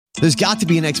There's got to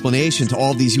be an explanation to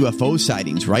all these UFO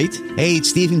sightings, right? Hey,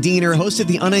 it's Stephen Diener, host of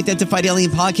the Unidentified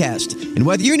Alien Podcast. And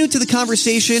whether you're new to the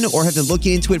conversation or have been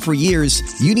looking into it for years,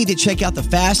 you need to check out the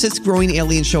fastest growing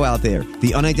alien show out there,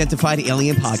 the Unidentified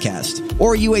Alien Podcast,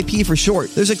 or UAP for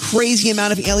short. There's a crazy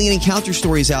amount of alien encounter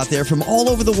stories out there from all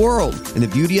over the world. And the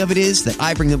beauty of it is that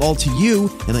I bring them all to you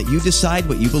and let you decide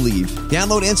what you believe.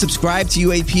 Download and subscribe to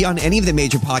UAP on any of the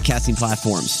major podcasting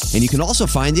platforms. And you can also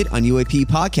find it on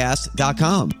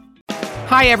UAPpodcast.com.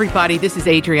 Hi, everybody. This is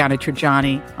Adriana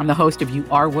Trajani. I'm the host of You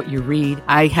Are What You Read.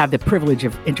 I have the privilege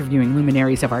of interviewing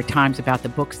luminaries of our times about the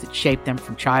books that shaped them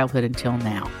from childhood until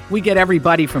now. We get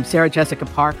everybody from Sarah Jessica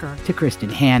Parker to Kristen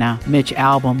Hanna, Mitch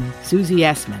Albom, Susie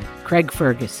Essman, Craig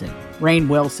Ferguson, Rainn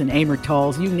Wilson, Amor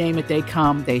Tolls, you name it, they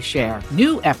come, they share.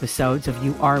 New episodes of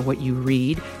You Are What You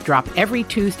Read drop every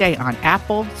Tuesday on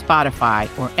Apple, Spotify,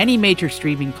 or any major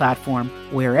streaming platform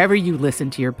wherever you listen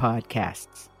to your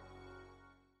podcasts.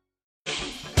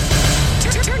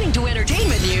 Turning to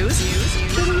entertainment news,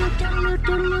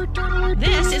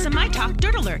 this is a My Talk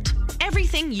Dirt Alert.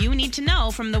 Everything you need to know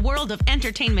from the world of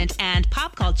entertainment and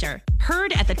pop culture.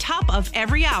 Heard at the top of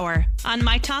every hour on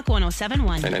My Talk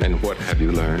 107.1. And what have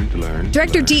you learned?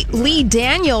 Director Lee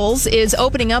Daniels is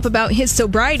opening up about his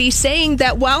sobriety, saying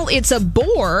that while it's a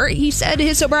bore, he said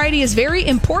his sobriety is very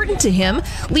important to him.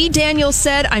 Lee Daniels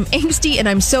said, "I'm angsty and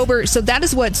I'm sober, so that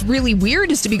is what's really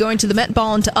weird is to be going to the Met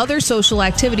Ball and to other social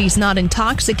activities not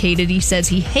intoxicated." He says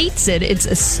he hates it. It's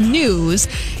a snooze.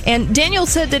 And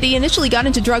Daniels said that he initially got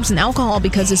into drugs and alcohol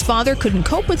because his father couldn't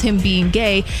cope with him being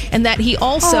gay, and that he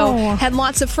also had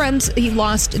lots of friends he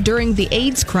lost during the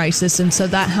AIDS crisis, and so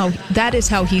that is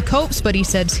how he copes. But he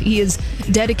said he is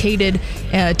dedicated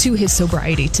to his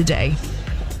sobriety today.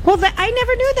 Well, I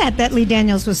never knew that Lee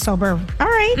Daniels was sober. All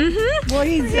right. Mm-hmm. Well,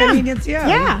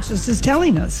 it's just his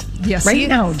telling us. Yes, right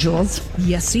now, Jules.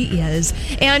 Yes, he is.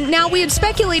 And now we had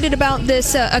speculated about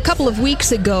this a couple of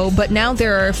weeks ago, but now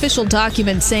there are official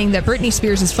documents saying that Britney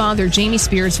Spears' father, Jamie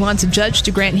Spears, wants a judge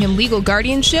to grant him legal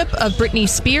guardianship of Britney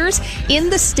Spears in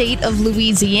the state of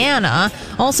Louisiana.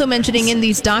 Also mentioning in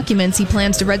these documents, he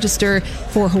plans to register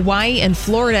for Hawaii and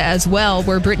Florida as well,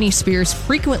 where Britney Spears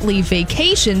frequently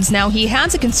vacations. Now, he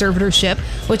has a conservatorship,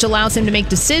 which allows him to make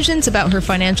decisions about her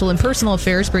financial and personal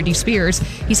affairs, Britney Spears.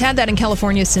 He's had that in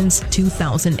California since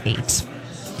 2008.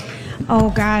 Oh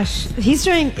gosh,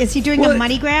 is he doing a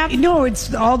money grab? No,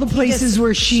 it's all the places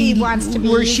where she wants to be.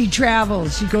 Where she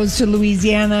travels. She goes to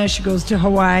Louisiana. She goes to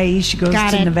Hawaii. She goes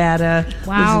to Nevada.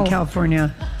 Wow. Lives in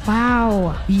California.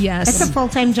 Wow. Yes. That's a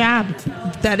full-time job.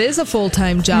 That is a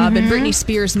full-time job. And Britney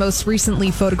Spears most recently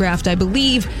photographed, I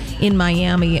believe, in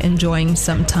Miami, enjoying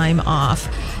some time off.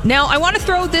 Now, I want to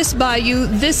throw this by you.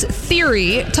 This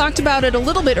theory, talked about it a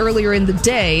little bit earlier in the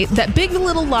day, that Big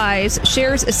Little Lies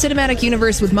shares a cinematic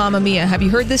universe with Mamma Mia. Have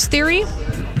you heard this theory?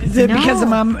 Is it because of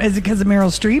Meryl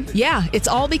Streep? Yeah, it's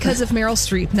all because of Meryl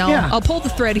Streep. Now, I'll pull the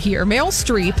thread here. Meryl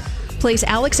Streep plays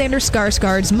Alexander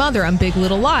Skarsgård's mother on Big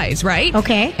Little Lies, right?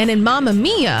 Okay. And in Mamma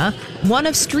Mia, one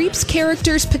of Streep's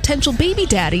character's potential baby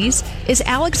daddies is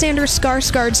Alexander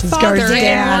Skarsgård's father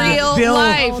in real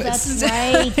life. Oh, that's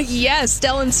right. Yes,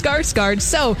 Stellan Skarsgård.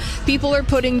 So people are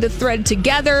putting the thread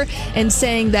together and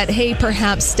saying that, hey,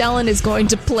 perhaps Stellan is going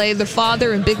to play the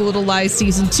father in Big Little Lies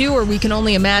Season 2, or we can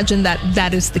only imagine that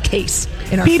that is the case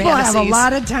in our People fantasies. have a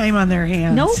lot of time on their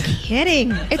hands. No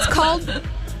kidding. It's called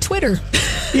Twitter.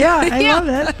 Yeah, I love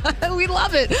it. We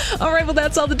love it. All right, well,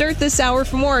 that's all the dirt this hour.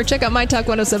 For more, check out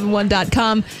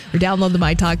mytalk1071.com or download the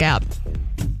MyTalk app.